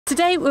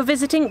Today we're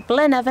visiting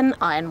Blaenavon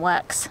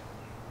Ironworks.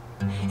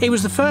 It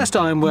was the first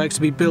ironworks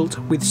to be built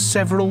with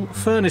several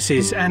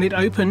furnaces, and it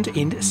opened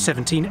in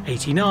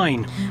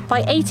 1789.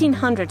 By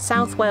 1800,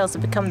 South Wales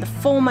had become the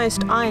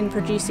foremost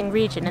iron-producing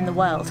region in the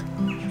world.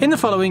 In the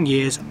following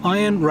years,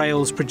 iron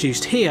rails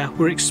produced here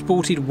were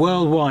exported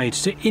worldwide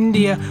to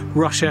India,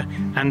 Russia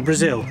and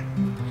Brazil.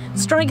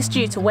 Strikes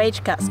due to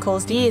wage cuts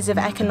caused years of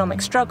economic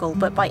struggle,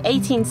 but by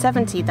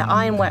 1870 the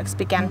ironworks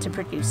began to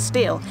produce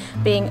steel,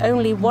 being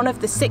only one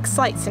of the 6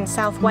 sites in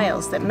South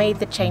Wales that made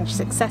the change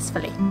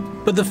successfully.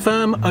 But the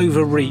firm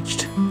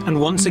overreached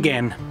and once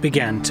again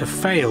began to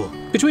fail.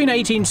 Between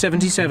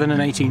 1877 and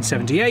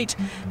 1878,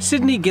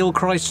 Sidney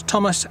Gilchrist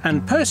Thomas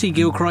and Percy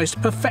Gilchrist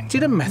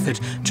perfected a method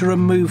to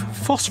remove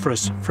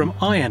phosphorus from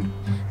iron.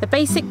 The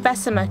basic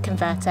Bessemer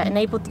converter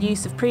enabled the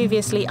use of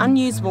previously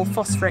unusable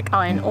phosphoric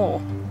iron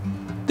ore.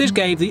 This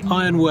gave the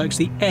ironworks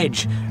the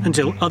edge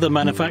until other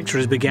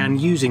manufacturers began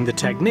using the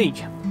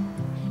technique.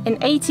 In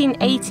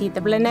 1880,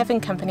 the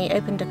Blaenavon Company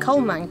opened a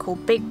coal mine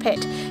called Big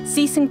Pit,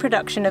 ceasing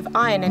production of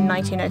iron in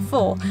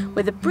 1904,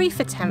 with a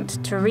brief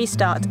attempt to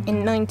restart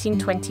in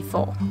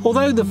 1924.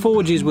 Although the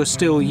forges were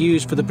still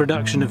used for the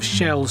production of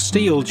shell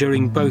steel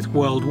during both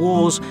World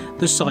Wars,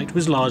 the site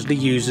was largely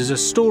used as a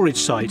storage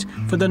site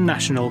for the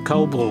National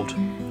Coal Board.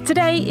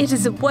 Today it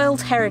is a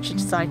World Heritage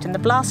Site, and the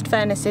blast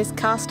furnaces,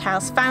 cast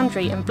house,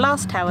 foundry and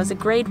blast towers are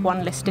Grade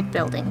 1 listed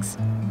buildings.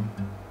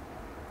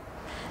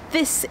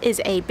 This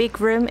is a big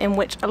room in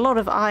which a lot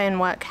of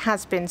ironwork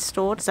has been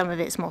stored. Some of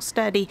it's more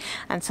sturdy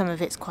and some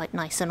of it's quite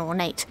nice and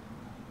ornate.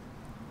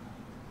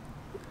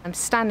 I'm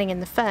standing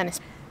in the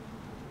furnace.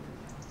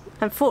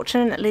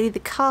 Unfortunately, the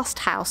cast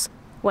house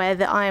where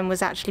the iron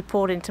was actually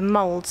poured into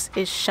moulds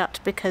is shut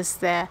because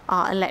there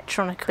are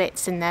electronic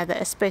bits in there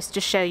that are supposed to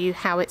show you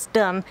how it's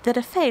done that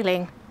are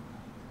failing.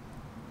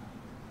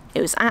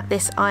 It was at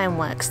this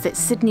ironworks that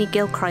Sidney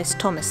Gilchrist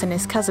Thomas and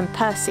his cousin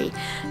Percy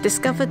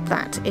discovered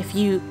that if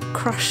you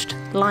crushed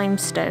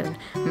limestone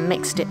and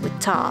mixed it with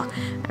tar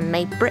and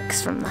made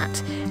bricks from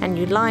that, and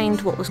you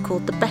lined what was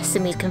called the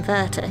Bessemer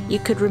converter, you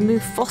could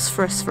remove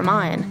phosphorus from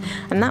iron.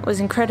 And that was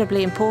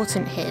incredibly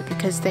important here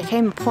because there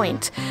came a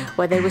point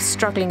where they were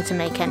struggling to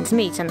make ends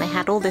meet, and they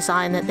had all this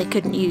iron that they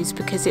couldn't use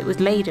because it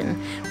was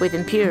laden with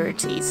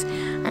impurities,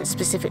 and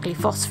specifically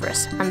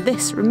phosphorus. And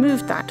this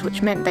removed that,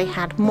 which meant they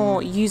had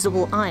more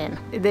usable iron.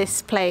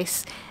 This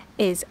place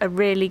is a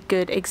really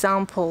good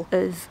example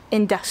of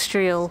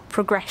industrial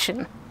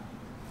progression.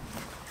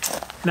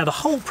 Now the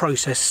whole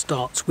process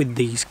starts with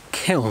these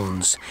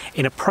kilns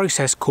in a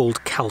process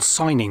called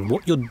calcining.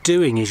 What you're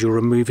doing is you're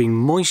removing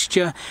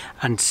moisture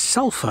and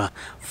sulphur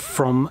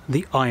from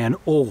the iron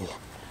ore.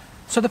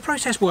 So the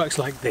process works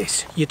like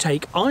this. You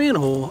take iron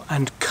ore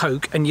and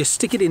coke and you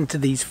stick it into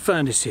these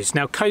furnaces.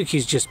 Now coke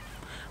is just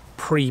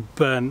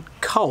pre-burnt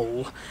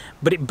coal,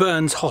 but it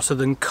burns hotter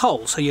than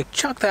coal, so you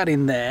chuck that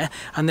in there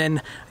and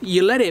then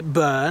you let it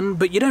burn,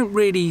 but you don't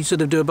really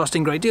sort of do a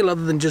busting great deal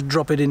other than just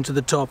drop it into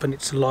the top, and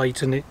it's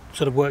light and it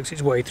sort of works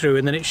its way through,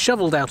 and then it's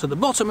shoveled out at the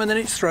bottom and then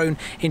it's thrown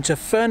into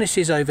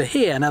furnaces over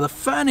here. Now the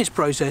furnace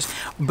process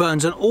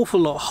burns an awful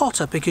lot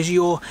hotter because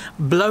you're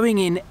blowing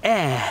in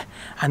air,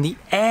 and the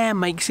air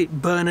makes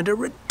it burn at a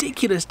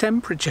ridiculous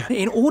temperature.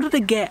 In order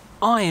to get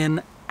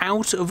iron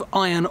out of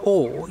iron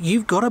ore,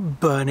 you've got to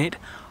burn it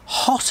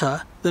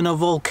hotter than a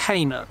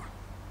volcano.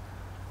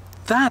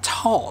 That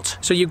hot.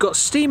 So you've got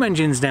steam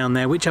engines down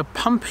there which are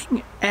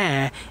pumping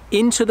air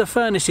into the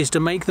furnaces to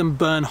make them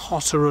burn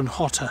hotter and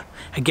hotter.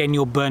 Again,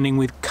 you're burning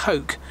with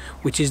coke,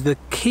 which is the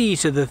key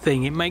to the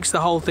thing. It makes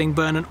the whole thing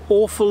burn an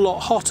awful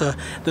lot hotter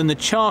than the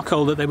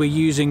charcoal that they were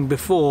using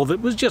before,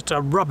 that was just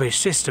a rubbish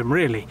system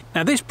really.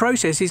 Now this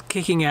process is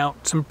kicking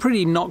out some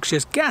pretty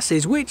noxious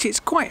gases, which it's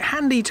quite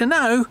handy to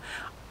know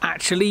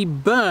actually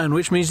burn,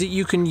 which means that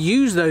you can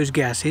use those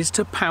gases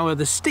to power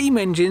the steam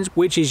engines,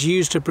 which is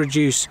used to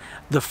produce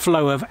the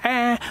flow of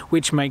air,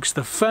 which makes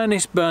the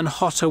furnace burn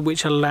hotter,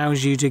 which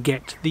allows you to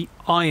get the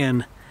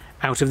iron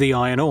out of the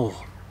iron ore.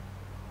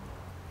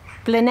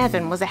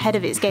 Blaenavon was ahead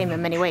of its game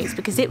in many ways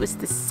because it was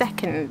the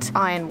second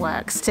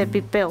ironworks to be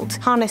built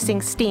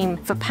harnessing steam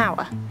for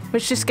power,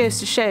 which just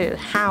goes to show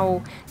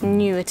how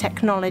new a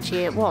technology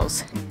it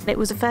was. It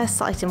was the first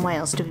site in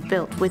Wales to be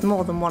built with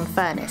more than one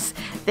furnace.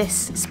 This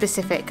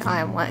specific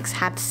ironworks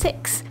had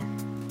 6.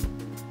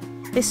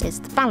 This is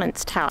the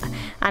balance tower,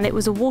 and it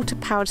was a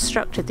water-powered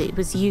structure that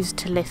was used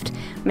to lift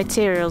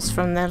materials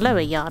from the lower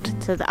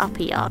yard to the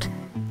upper yard.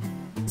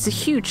 It's a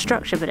huge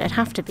structure, but it'd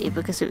have to be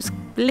because it was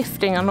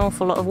lifting an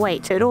awful lot of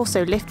weight. It would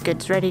also lift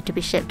goods ready to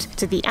be shipped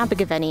to the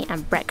Abergavenny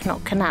and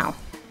Brecknock Canal.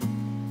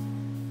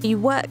 You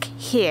work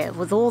here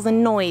with all the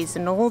noise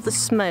and all the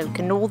smoke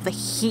and all the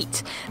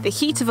heat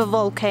of a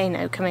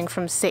volcano coming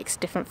from 6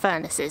 different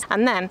furnaces,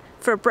 and then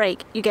for a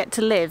break you get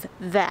to live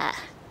there.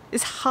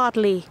 There's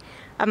hardly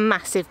a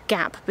massive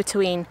gap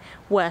between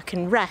work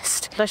and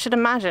rest. I should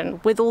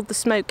imagine with all the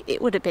smoke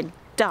it would have been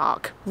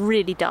dark,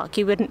 really dark.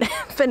 You wouldn't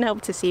have been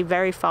able to see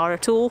very far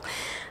at all.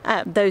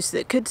 Those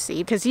that could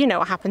see, because you know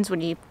what happens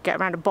when you get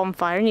around a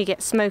bonfire and you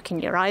get smoke in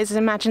your eyes.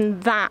 Imagine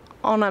that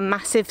on a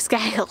massive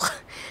scale.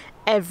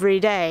 every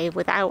day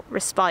without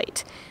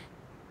respite.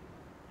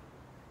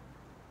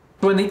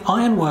 When the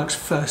ironworks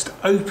first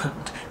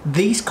opened,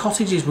 these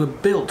cottages were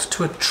built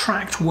to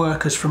attract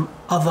workers from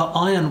other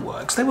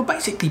ironworks. They were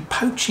basically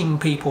poaching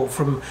people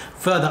from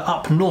further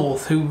up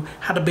north who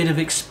had a bit of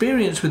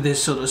experience with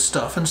this sort of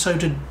stuff, and so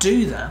to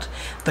do that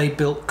they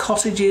built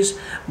cottages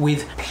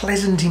with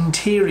pleasant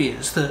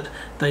interiors that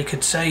they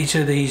could say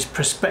to these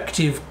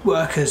prospective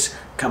workers,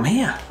 "Come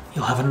here,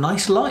 you'll have a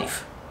nice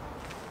life."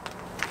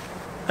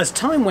 As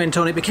time went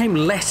on, it became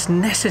less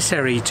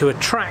necessary to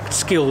attract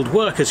skilled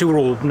workers who were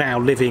all now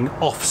living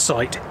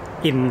off-site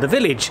in the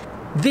village.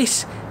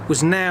 This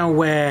was now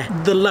where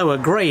the lower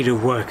grade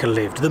of worker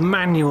lived, the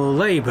manual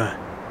labour,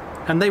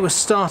 and they were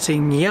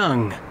starting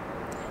young.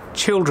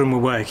 Children were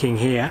working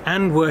here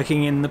and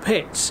working in the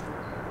pits.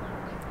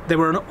 There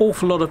were an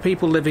awful lot of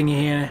people living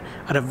here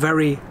at a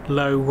very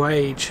low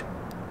wage.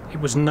 It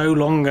was no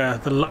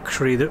longer the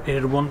luxury that it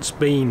had once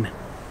been.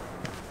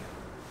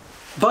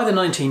 By the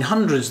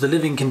 1900s, the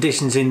living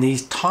conditions in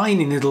these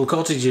tiny little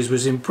cottages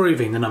was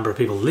improving. The number of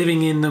people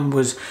living in them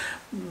was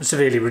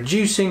severely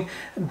reducing.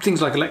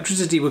 Things like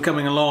electricity were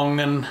coming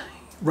along and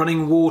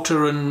running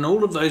water and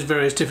all of those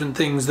various different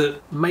things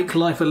that make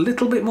life a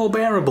little bit more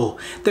bearable.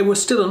 There were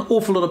still an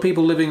awful lot of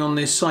people living on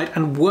this site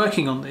and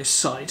working on this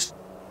site.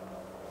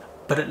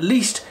 But at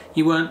least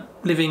you weren't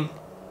living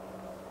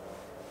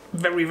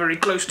very, very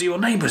close to your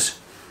neighbours.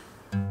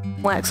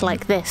 Works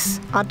like this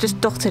are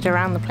just dotted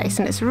around the place,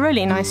 and it's a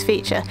really nice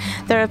feature.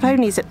 There are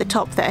ponies at the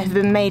top that have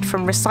been made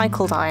from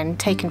recycled iron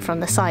taken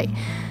from the site.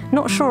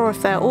 Not sure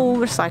if they're all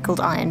recycled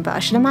iron, but I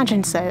should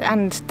imagine so,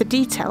 and the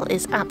detail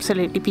is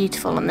absolutely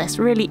beautiful on this,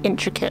 really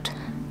intricate.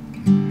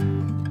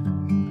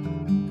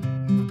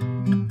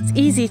 It's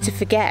easy to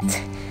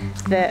forget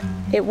that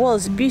it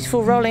was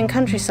beautiful rolling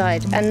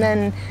countryside, and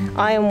then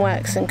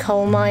ironworks and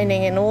coal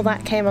mining and all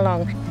that came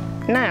along.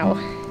 Now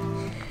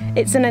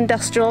it's an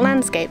industrial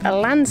landscape, a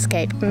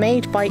landscape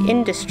made by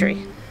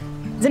industry.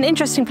 It's an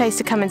interesting place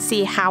to come and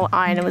see how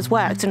iron was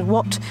worked and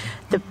what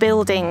the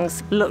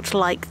buildings looked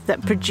like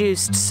that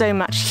produced so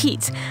much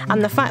heat,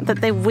 and the fact that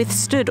they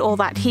withstood all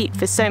that heat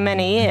for so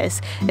many years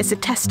is a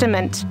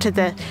testament to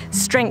the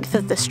strength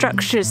of the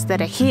structures that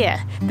are here.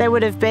 They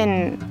would have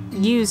been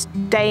used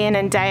day in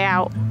and day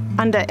out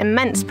under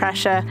immense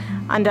pressure,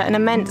 under an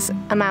immense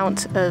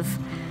amount of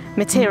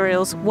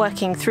materials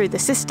working through the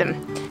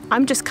system.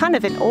 I'm just kind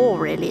of in awe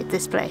really at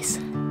this place.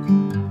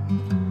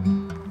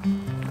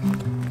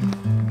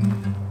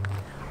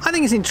 I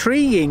think it's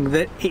intriguing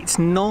that it's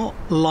not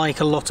like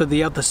a lot of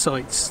the other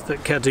sites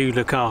that Cadw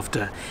look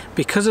after,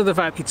 because of the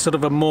fact it's sort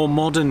of a more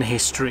modern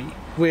history.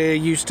 We're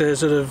used to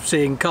sort of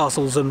seeing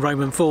castles and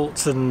Roman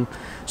forts and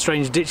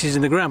strange ditches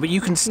in the ground, but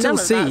you can still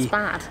see... None of that's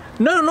bad.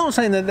 No, I'm not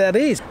saying that that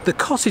is. The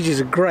cottages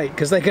are great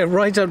because they go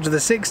right up to the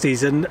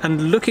 60s,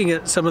 and looking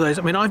at some of those,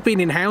 I mean, I've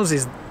been in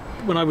houses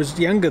when I was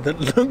younger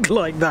that looked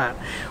like that,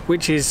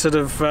 which is sort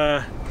of...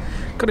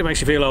 God, it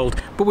makes you feel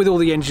old. But with all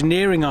the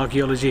engineering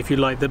archaeology, if you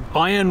like, the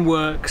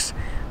ironworks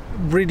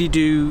really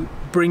do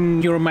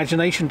bring your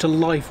imagination to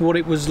life what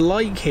it was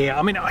like here.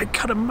 I mean, I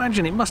can't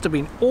imagine it must have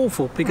been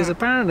awful, because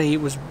apparently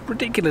it was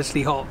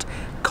ridiculously hot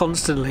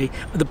constantly.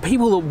 The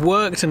people that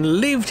worked and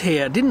lived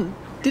here didn't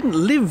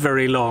live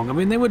very long. I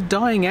mean, they were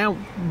dying out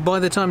by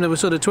the time they were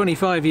sort of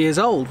 25 years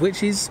old,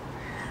 which is...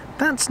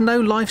 that's no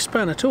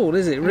lifespan at all,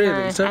 is it,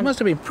 really? No, so it must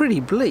have been pretty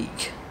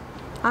bleak.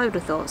 I would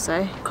have thought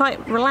so.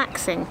 Quite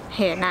relaxing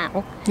here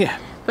now. Yeah.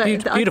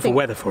 But Beautiful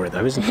weather for it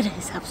though, isn't it? It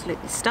is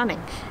absolutely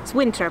stunning. It's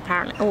winter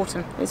apparently.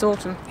 Autumn. It's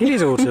autumn. It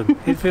is autumn.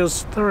 It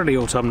feels thoroughly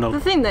autumnal. The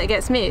thing that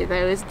gets me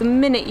though is the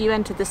minute you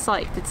enter the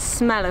site, the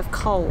smell of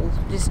coal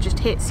just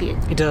hits you.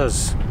 It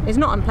does. It's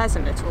not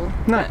unpleasant at all.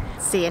 No.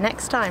 But see you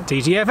next time.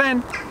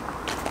 TTFN!